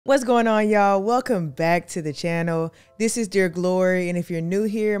What's going on, y'all? Welcome back to the channel. This is Dear Glory, and if you're new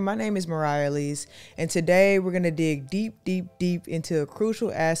here, my name is Mariah Elise, and today we're going to dig deep into a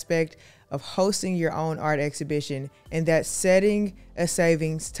crucial aspect of hosting your own art exhibition, and that's setting a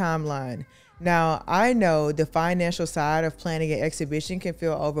savings timeline. Now, I know the financial side of planning an exhibition can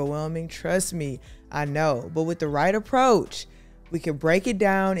feel overwhelming. Trust me, I know. But with the right approach, we can break it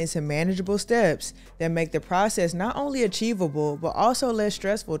down into manageable steps that make the process not only achievable, but also less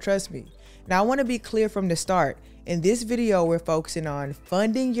stressful, trust me. Now, I want to be clear from the start. In this video, we're focusing on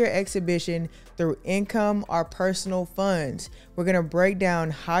funding your exhibition through income or personal funds. We're going to break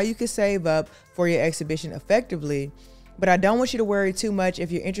down how you can save up for your exhibition effectively. But I don't want you to worry too much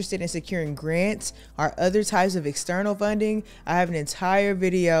if you're interested in securing grants or other types of external funding. I have an entire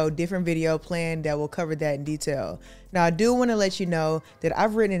different video planned that will cover that in detail. Now, I do want to let you know that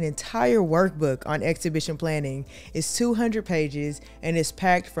I've written an entire workbook on exhibition planning. It's 200 pages and it's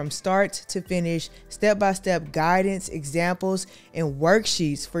packed from start to finish, step-by-step guidance, examples, and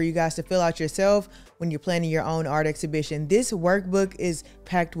worksheets for you guys to fill out yourself when you're planning your own art exhibition. This workbook is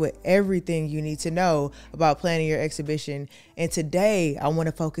packed with everything you need to know about planning your exhibition. And today I want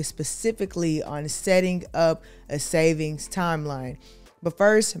to focus specifically on setting up a savings timeline. But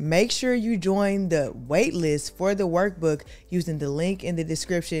first, make sure you join the waitlist for the workbook using the link in the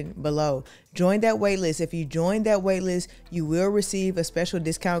description below. Join that waitlist. If you join that waitlist, you will receive a special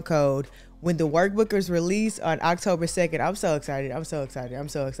discount code when the workbook is released on October 2nd. I'm so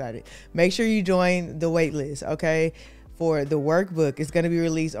excited. Make sure you join the waitlist, okay? For the workbook, it's going to be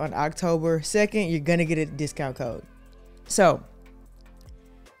released on October 2nd. You're going to get a discount code. So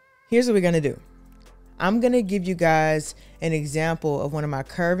here's what we're going to do. I'm going to give you guys an example of one of my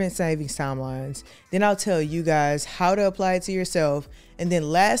current savings timelines. Then I'll tell you guys how to apply it to yourself. And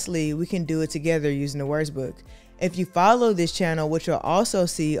then lastly, we can do it together using the workbook. If you follow this channel, what you'll also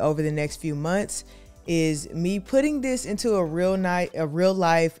see over the next few months is me putting this into a real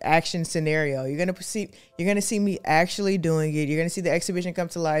life action scenario. You're gonna see me actually doing it. You're gonna see the exhibition come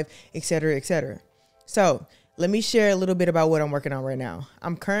to life, etc., etc. So let me share a little bit about what I'm working on right now.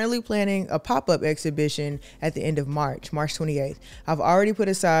 I'm currently planning a pop-up exhibition at the end of March 28th. I've already put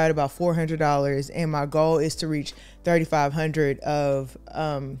aside about $400, and my goal is to reach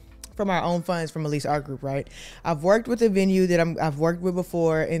 $3,500 from our own funds from Elise Art Group, right? I've worked with a venue that I've worked with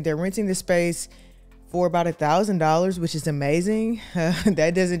before, and they're renting the space for about $1,000, which is amazing.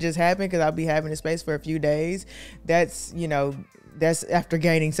 That doesn't just happen because I'll be having the space for a few days. That's after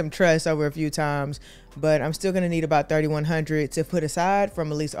gaining some trust over a few times, but I'm still going to need about $3,100 to put aside from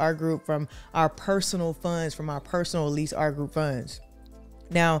Elise Art Group, from our personal funds, from our personal Elise Art Group funds.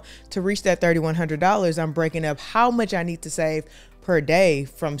 Now, to reach that $3,100, I'm breaking up how much I need to save per day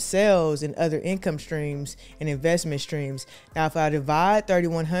from sales and other income streams and investment streams. Now, if I divide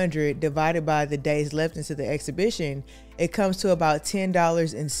 $3,100 divided by the days left into the exhibition, it comes to about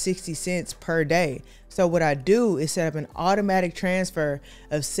 $10.60 per day. So what I do is set up an automatic transfer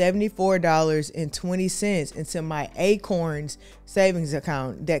of $74.20 into my Acorns savings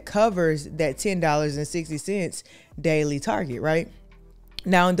account that covers that $10.60 daily target, right?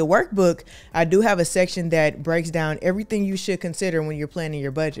 Now, in the workbook, I do have a section that breaks down everything you should consider when you're planning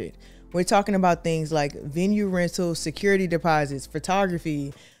your budget. We're talking about things like venue rentals, security deposits,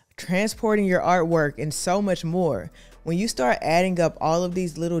 photography, transporting your artwork, and so much more. When you start adding up all of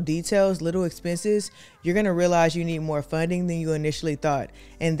these little details, little expenses, you're going to realize you need more funding than you initially thought.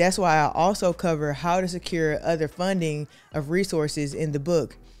 And that's why I also cover how to secure other funding of resources in the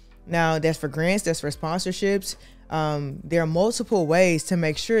book. Now, that's for grants, that's for sponsorships. There are multiple ways to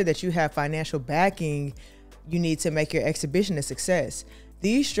make sure that you have financial backing you need to make your exhibition a success.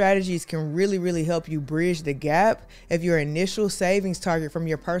 These strategies can really help you bridge the gap if your initial savings target from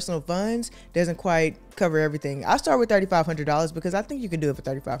your personal funds doesn't quite cover everything. I start with $3,500 because I think you can do it for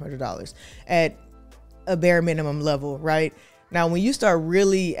 $3,500 at a bare minimum level, right? Now, when you start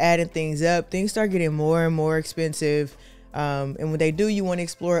really adding things up, things start getting more and more expensive. And when they do, you want to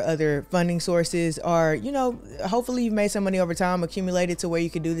explore other funding sources, or, hopefully you've made some money over time, accumulated to where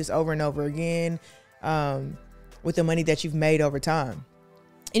you can do this over and over again with the money that you've made over time.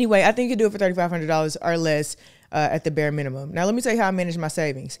 Anyway, I think you can do it for $3,500 or less at the bare minimum. Now, let me tell you how I manage my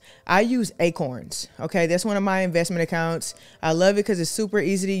savings. I use Acorns. Okay, that's one of my investment accounts. I love it because it's super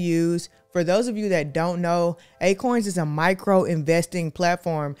easy to use. For those of you that don't know, Acorns is a micro investing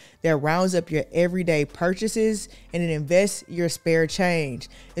platform that rounds up your everyday purchases and it invests your spare change.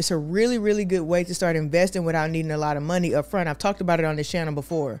 It's a really good way to start investing without needing a lot of money up front. I've talked about it on this channel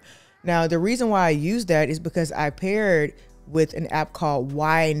before. Now, the reason why I use that is because I paired with an app called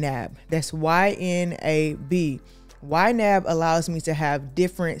YNAB. That's YNAB. YNAB allows me to have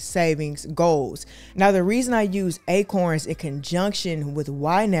different savings goals. Now, the reason I use Acorns in conjunction with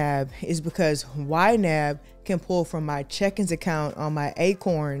YNAB is because YNAB can pull from my checkings account on my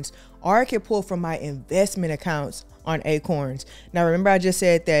Acorns, or I can pull from my investment accounts on Acorns. Now, remember I just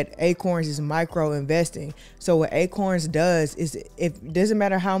said that Acorns is micro investing. So what Acorns does is, if it doesn't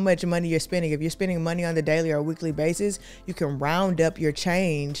matter how much money you're spending, if you're spending money on the daily or weekly basis, you can round up your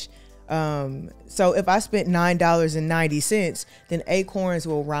change. So if I spent $9.90, then Acorns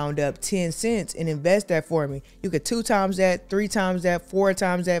will round up 10 cents and invest that for me. You could 2 times that, 3 times that, 4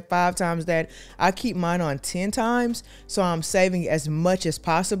 times that, 5 times that. I keep mine on 10 times. So I'm saving as much as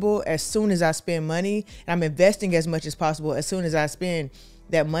possible as soon as I spend money. And I'm investing as much as possible as soon as I spend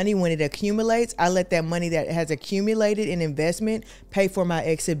that money. When it accumulates, I let that money that has accumulated in investment pay for my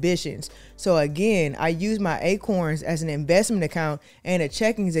exhibitions. So again, I use my Acorns as an investment account and a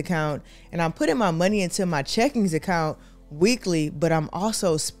checkings account, and I'm putting my money into my checkings account weekly, but I'm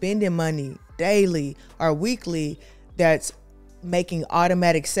also spending money daily or weekly that's making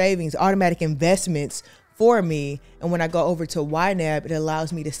automatic savings, automatic investments for me. And when I go over to YNAB, it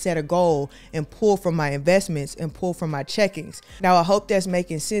allows me to set a goal and pull from my investments and pull from my checkings. Now, I hope that's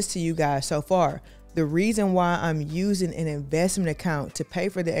making sense to you guys so far. The reason why I'm using an investment account to pay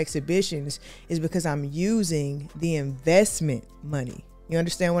for the exhibitions is because I'm using the investment money. You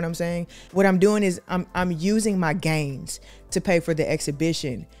understand what I'm saying? What I'm doing is I'm using my gains to pay for the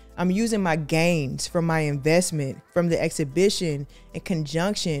exhibition. I'm using my gains from my investment from the exhibition in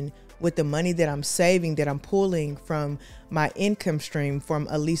conjunction with the money that I'm saving, that I'm pulling from my income stream from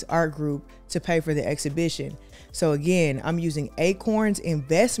Elise Art Group to pay for the exhibition. So again, I'm using Acorns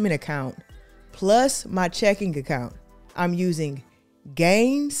investment account plus my checking account. I'm using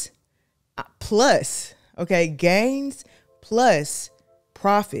gains plus, okay, gains plus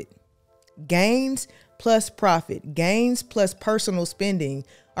profit. Gains plus profit. Gains plus personal spending,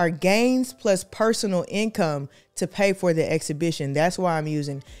 or gains plus personal income to pay for the exhibition. That's why I'm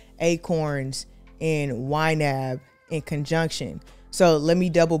using Acorns and YNAB in conjunction. So let me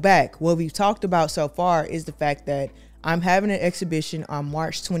double back. What we've talked about so far is the fact that I'm having an exhibition on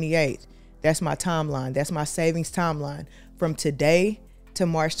March 28th. That's my timeline. That's my savings timeline from today to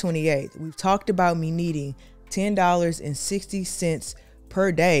March 28th. We've talked about me needing $10.60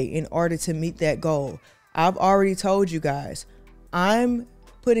 per day in order to meet that goal. I've already told you guys, I'm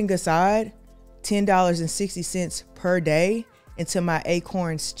putting aside $10.60 per day into my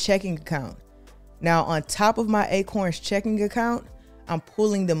Acorns checking account. Now, on top of my Acorns checking account, I'm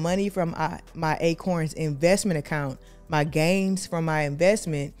pulling the money from my Acorns investment account, my gains from my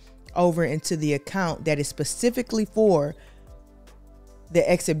investment, over into the account that is specifically for the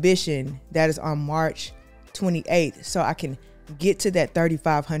exhibition that is on March 28th. So I can get to that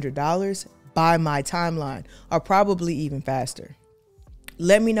 $3,500 by my timeline, or probably even faster.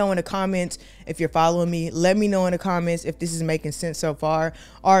 Let me know in the comments if you're following me. Let me know in the comments if this is making sense so far,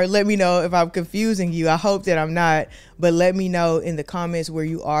 or let me know if I'm confusing you. I hope that I'm not, but let me know in the comments where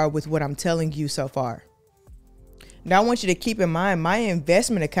you are with what I'm telling you so far. Now, I want you to keep in mind, my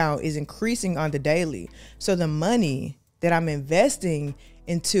investment account is increasing on the daily. So the money that I'm investing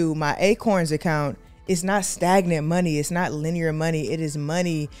into my Acorns account is not stagnant money. It's not linear money. It is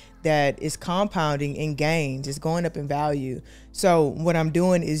money that is compounding in gains. It's going up in value. So what I'm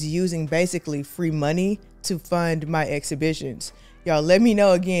doing is using basically free money to fund my exhibitions. Y'all, let me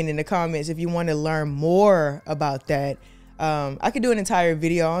know again in the comments if you want to learn more about that. I could do an entire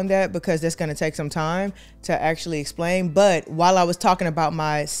video on that because that's going to take some time to actually explain. But while I was talking about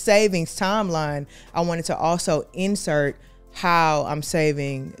my savings timeline, I wanted to also insert how I'm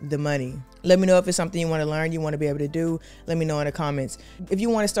saving the money. Let me know if it's something you want to learn, you want to be able to do. Let me know in the comments. If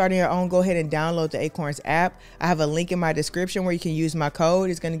you want to start on your own, go ahead and download the Acorns app. I have a link in my description where you can use my code.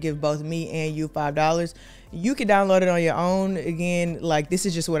 It's going to give both me and you $5. You can download it on your own. Again, like, this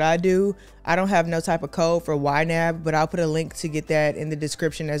is just what I do. I don't have no type of code for YNAB, but I'll put a link to get that in the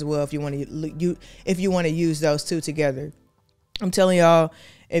description as well if you want to use those two together. I'm telling y'all,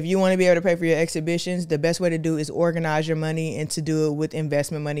 if you want to be able to pay for your exhibitions, the best way to do is organize your money and to do it with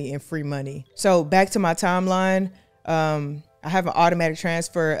investment money and free money. So back to my timeline, I have an automatic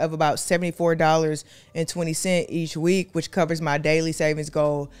transfer of about $74.20 each week, which covers my daily savings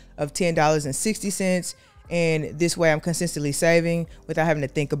goal of $10.60. And this way I'm consistently saving without having to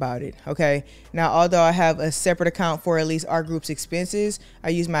think about it. Okay. Now, although I have a separate account for Elise Art Group's expenses, I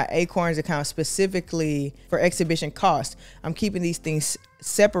use my Acorns account specifically for exhibition costs. I'm keeping these things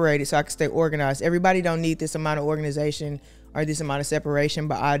separated so I can stay organized. Everybody don't need this amount of organization or this amount of separation,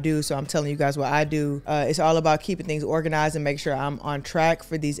 but I do. So I'm telling you guys what I do. It's all about keeping things organized and make sure I'm on track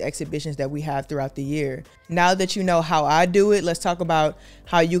for these exhibitions that we have throughout the year. Now that you know how I do it, let's talk about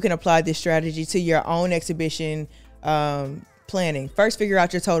how you can apply this strategy to your own exhibition planning. First, figure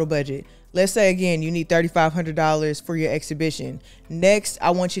out your total budget. Let's say, again, you need $3,500 for your exhibition. Next, I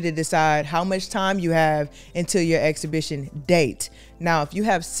want you to decide how much time you have until your exhibition date. Now, if you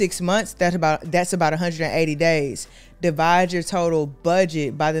have 6 months, that's about 180 days. Divide your total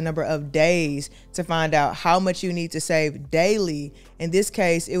budget by the number of days to find out how much you need to save daily. In this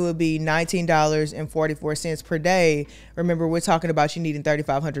case, it would be $19.44 per day. Remember, we're talking about you needing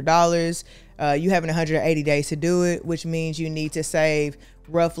 $3,500. You having 180 days to do it, which means you need to save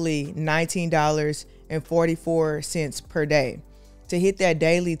roughly $19.44 per day. To hit that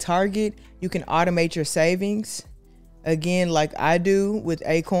daily target, you can automate your savings. Again, like I do with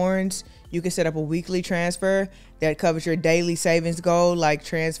Acorns, you can set up a weekly transfer that covers your daily savings goal, like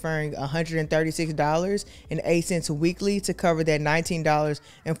transferring $136.08 weekly to cover that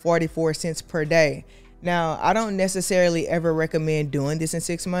 $19.44 per day. Now, I don't necessarily ever recommend doing this in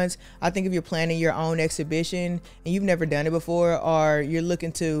 6 months. I think if you're planning your own exhibition and you've never done it before, or you're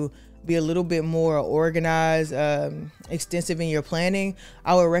looking to be a little bit more organized, extensive in your planning,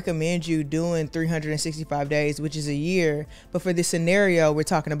 I would recommend you doing 365 days, which is a year. But for this scenario, we're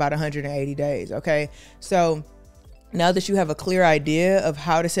talking about 180 days, okay? So now that you have a clear idea of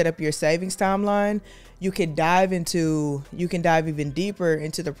how to set up your savings timeline, you can dive even deeper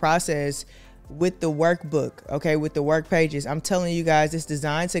into the process with the workbook, okay, with the work pages. I'm telling you guys, it's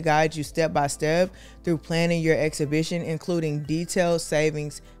designed to guide you step by step through planning your exhibition, including detailed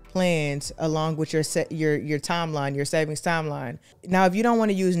savings plans along with your timeline, your savings timeline. Now, if you don't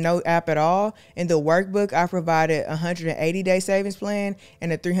want to use no app at all, in the workbook, I provided a 180-day savings plan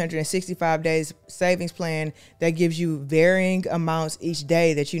and a 365 days savings plan that gives you varying amounts each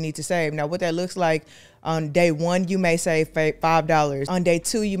day that you need to save. Now, what that looks like: on day 1, you may save $5. On day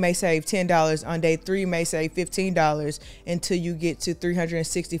 2, you may save $10. On day 3, you may save $15 until you get to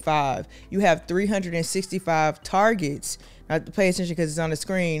 365. You have 365 targets. Now, pay attention because it's on the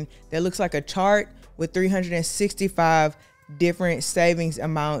screen. That looks like a chart with 365 different savings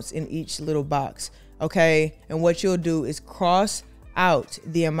amounts in each little box. Okay. And what you'll do is cross out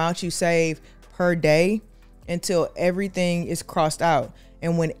the amount you save per day until everything is crossed out.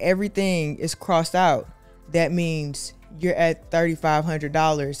 And when everything is crossed out, that means you're at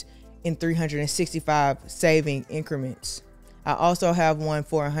 $3,500 in 365 saving increments. I also have one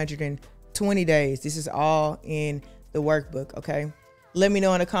for 120 days. This is all in the workbook, okay? Let me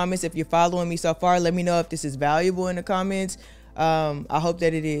know in the comments if you're following me so far. Let me know if this is valuable in the comments. I hope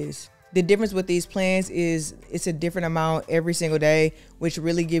that it is. The difference with these plans is it's a different amount every single day, which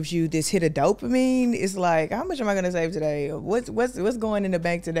really gives you this hit of dopamine. It's like, how much am I going to save today? What's going in the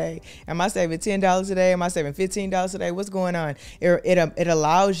bank today? Am I saving $10 today? Am I saving $15 today? What's going on? It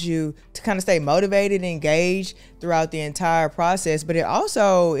allows you to kind of stay motivated and engaged throughout the entire process, but it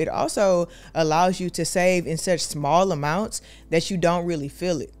also allows you to save in such small amounts that you don't really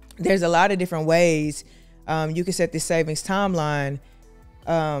feel it. There's a lot of different ways you can set this savings timeline.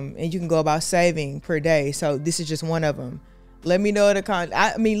 And you can go about saving per day. So this is just one of them. Let me know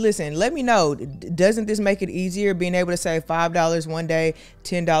listen, let me know, doesn't this make it easier being able to save $5 one day,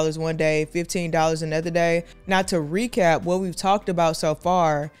 $10 one day, $15 another day? Now, to recap, what we've talked about so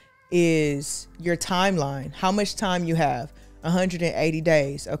far is your timeline, how much time you have. 180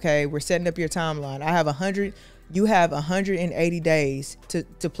 days. Okay. We're setting up your timeline. You have 180 days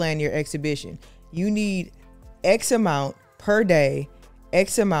to plan your exhibition. You need X amount per day,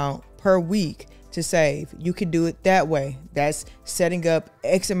 X amount per week to save. You could do it that way. That's setting up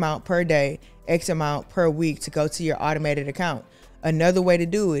X amount per day, X amount per week to go to your automated account. Another way to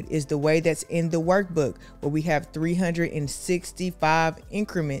do it is the way that's in the workbook, where we have 365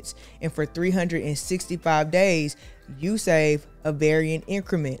 increments, and for 365 days, you save a varying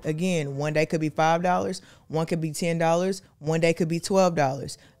increment. Again, one day could be $5, one could be $10, one day could be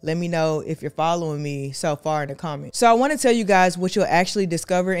 $12. Let me know if you're following me so far in the comments. So I want to tell you guys what you'll actually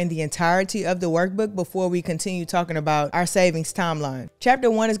discover in the entirety of the workbook before we continue talking about our savings timeline. Chapter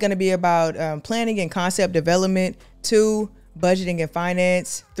 1 is going to be about planning and concept development. 2, budgeting and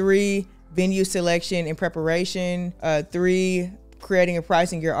finance. 3, venue selection and preparation. 3, creating and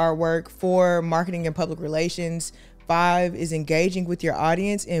pricing your artwork. 4, marketing and public relations. 5 is engaging with your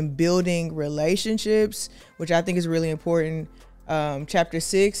audience and building relationships, which I think is really important. Chapter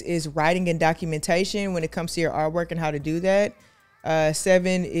 6 is writing and documentation when it comes to your artwork and how to do that.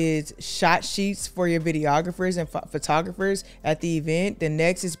 7 is shot sheets for your videographers and photographers at the event. The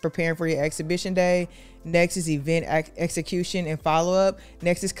next is preparing for your exhibition day. Next is event execution and follow-up.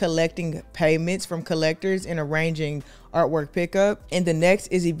 Next is collecting payments from collectors and arranging artwork pickup. And the next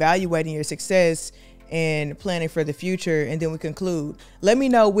is evaluating your success and planning for the future. And then we conclude. Let me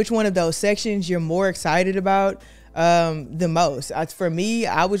know which one of those sections you're more excited about the most. For me,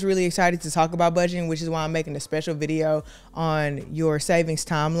 I was really excited to talk about budgeting, which is why I'm making a special video on your savings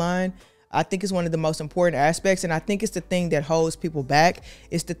timeline. I think it's one of the most important aspects, and I think it's the thing that holds people back.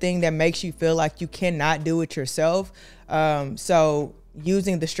 It's the thing that makes you feel like you cannot do it yourself. So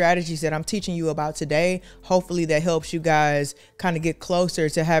using the strategies that I'm teaching you about today, hopefully that helps you guys kind of get closer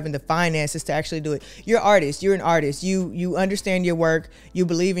to having the finances to actually do it. You're artists. You're an artist. You understand your work. You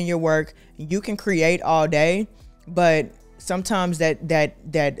believe in your work. You can create all day, but sometimes that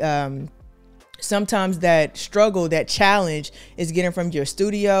struggle, that challenge is getting from your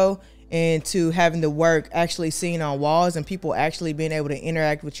studio and to having the work actually seen on walls and people actually being able to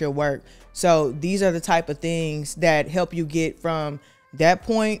interact with your work. So these are the type of things that help you get from that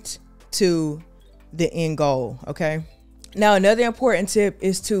point to the end goal. Okay. Now, another important tip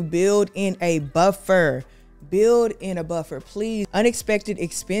is to build in a buffer. Build in a buffer, please. Unexpected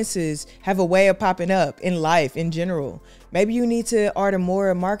expenses have a way of popping up in life in general. Maybe you need to order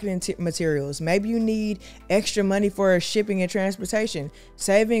more marketing materials. Maybe you need extra money for shipping and transportation.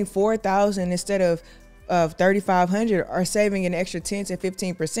 Saving $4,000 instead of $3,500, or saving an extra 10 to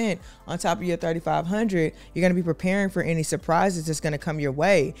 15% on top of your $3,500, you're going to be preparing for any surprises that's going to come your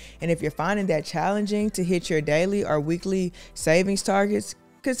way. And if you're finding that challenging to hit your daily or weekly savings targets,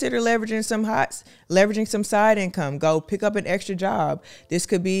 consider leveraging some side income. Go pick up an extra job. This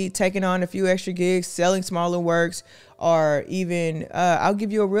could be taking on a few extra gigs, selling smaller works, or even I'll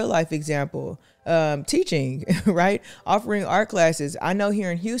give you a real life example. Teaching, right? Offering art classes. I know here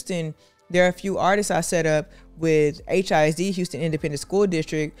in Houston, there are a few artists I set up with HISD, Houston Independent School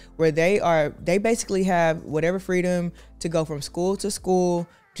District, where they basically have whatever freedom to go from school to school,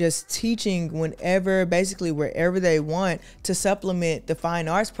 just teaching whenever, basically wherever they want, to supplement the fine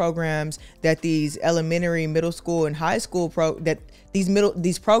arts programs that these elementary, middle school, and high school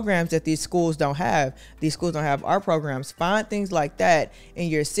these programs that these schools don't have. These schools don't have art programs. Find things like that in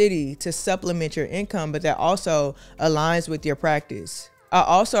your city to supplement your income, but that also aligns with your practice. I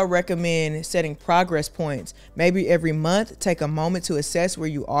also recommend setting progress points. Maybe every month, take a moment to assess where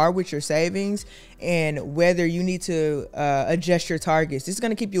you are with your savings and whether you need to adjust your targets. This is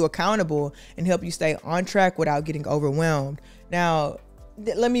going to keep you accountable and help you stay on track without getting overwhelmed. Now,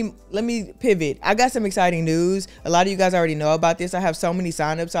 let me pivot. I got some exciting news. A lot of you guys already know about this. I have so many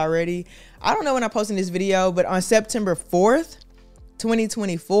signups already. I don't know when I'm posting this video, but on September 4th,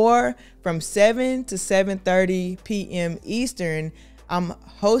 2024, from 7 to 7:30 p.m. Eastern, I'm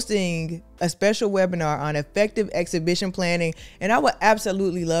hosting a special webinar on effective exhibition planning, and I would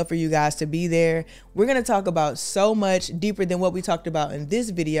absolutely love for you guys to be there. We're going to talk about so much deeper than what we talked about in this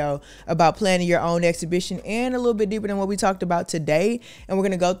video about planning your own exhibition, and a little bit deeper than what we talked about today. And we're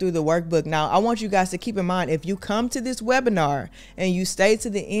going to go through the workbook. Now, I want you guys to keep in mind, if you come to this webinar and you stay to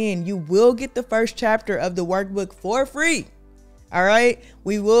the end, you will get the first chapter of the workbook for free. All right,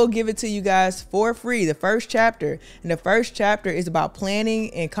 we will give it to you guys for free, the first chapter. And the first chapter is about planning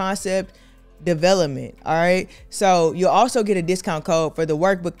and concept development. All right, so you'll also get a discount code for the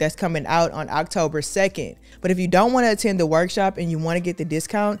workbook that's coming out on October 2nd. But if you don't want to attend the workshop and you want to get the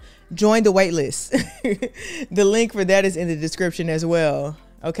discount, join the wait list. The link for that is in the description as well.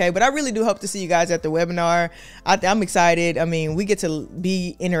 Okay, but I really do hope to see you guys at the webinar. I'm excited. I mean, we get to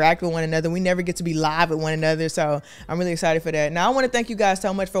interact with one another. We never get to be live with one another, so I'm really excited for that. Now, I want to thank you guys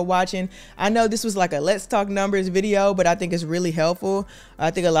so much for watching. I know this was like a Let's Talk Numbers video, but I think it's really helpful. I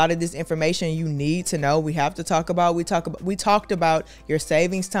think a lot of this information you need to know, we have to talk about. We talked about your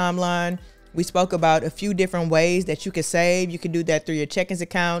savings timeline. We spoke about a few different ways that you can save. You can do that through your checkings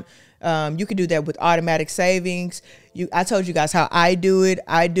account. You can do that with automatic savings. I told you guys how I do it.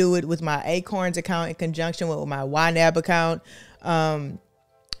 I do it with my Acorns account in conjunction with my YNAB account.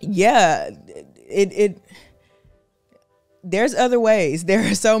 Yeah, there's other ways.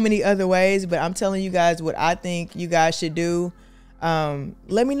 There are so many other ways, but I'm telling you guys what I think you guys should do.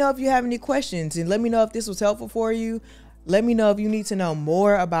 Let me know if you have any questions, and let me know if this was helpful for you. Let me know if you need to know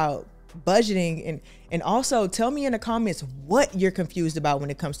more about budgeting, and also tell me in the comments what you're confused about when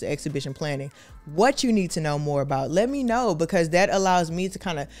it comes to exhibition planning, what you need to know more about. Let me know, because that allows me to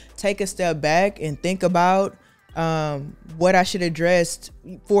kind of take a step back and think about what I should address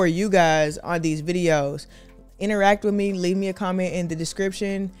for you guys on these videos. Interact with me, leave me a comment in the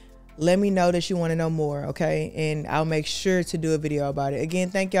description. let me know that you want to know more, okay? And I'll make sure to do a video about it.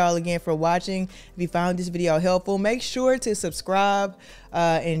 Again, thank y'all again for watching. If you found this video helpful, make sure to subscribe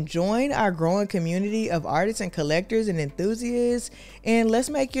and join our growing community of artists and collectors and enthusiasts. And let's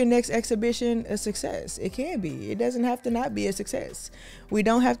make your next exhibition a success. It can be. It doesn't have to not be a success. We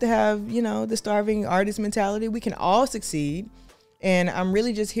don't have to have, you know, the starving artist mentality. We can all succeed. And I'm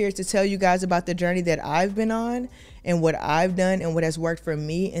really just here to tell you guys about the journey that I've been on and what I've done and what has worked for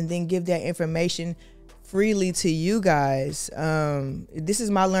me, and then give that information freely to you guys. This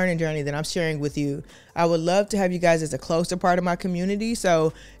is my learning journey that I'm sharing with you. I would love to have you guys as a closer part of my community.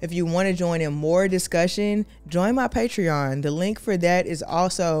 So if you want to join in more discussion, join my Patreon. The link for that is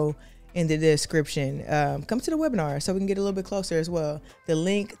also in the description. Come to the webinar so we can get a little bit closer as well. The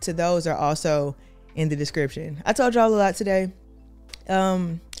link to those are also in the description. I told y'all a lot today.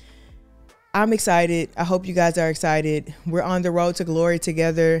 I'm excited. I hope you guys are excited. We're on the road to glory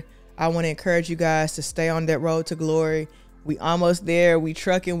together. I want to encourage you guys to stay on that road to glory. We almost there. We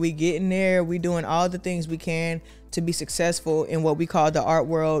trucking, we getting there. We doing all the things we can to be successful in what we call the art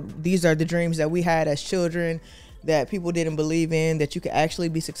world. These are the dreams that we had as children that people didn't believe in, that you could actually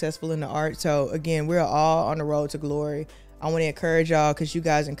be successful in the art. So again, we're all on the road to glory. I want to encourage y'all because you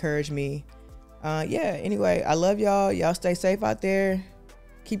guys encourage me. Yeah, anyway, I love y'all. Y'all stay safe out there.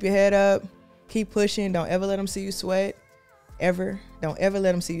 Keep your head up. Keep pushing. Don't ever let them see you sweat. Ever. Don't ever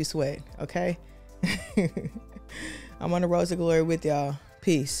let them see you sweat. Okay? I'm on the road to glory with y'all.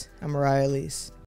 Peace. I'm Mariah Elise.